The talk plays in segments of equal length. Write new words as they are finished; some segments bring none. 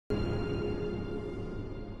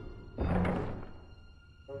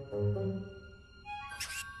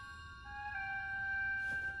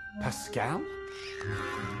Pascal?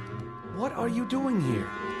 What are you doing here?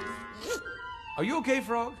 Are you okay,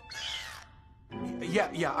 Frog?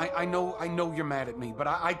 Yeah, I know you're mad at me, but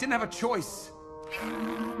I didn't have a choice.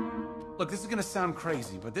 Look, this is gonna sound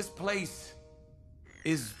crazy, but this place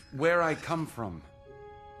is where I come from.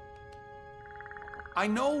 I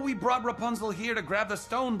know we brought Rapunzel here to grab the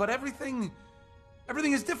stone, but everything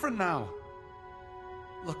is different now.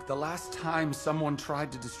 Look, the last time someone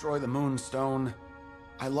tried to destroy the Moonstone,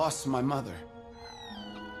 I lost my mother.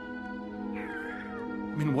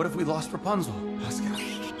 I mean, what if we lost Rapunzel, Pascal?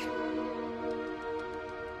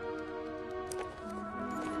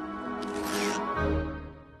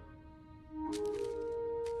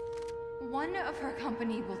 One of her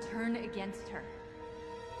company will turn against her.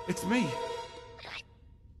 It's me.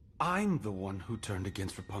 I'm the one who turned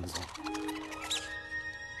against Rapunzel.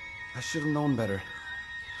 I should have known better.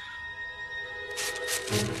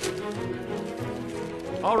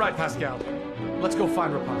 All right, Pascal. Let's go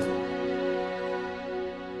find Rapunzel.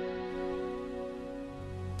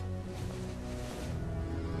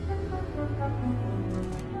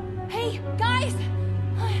 Hey, guys!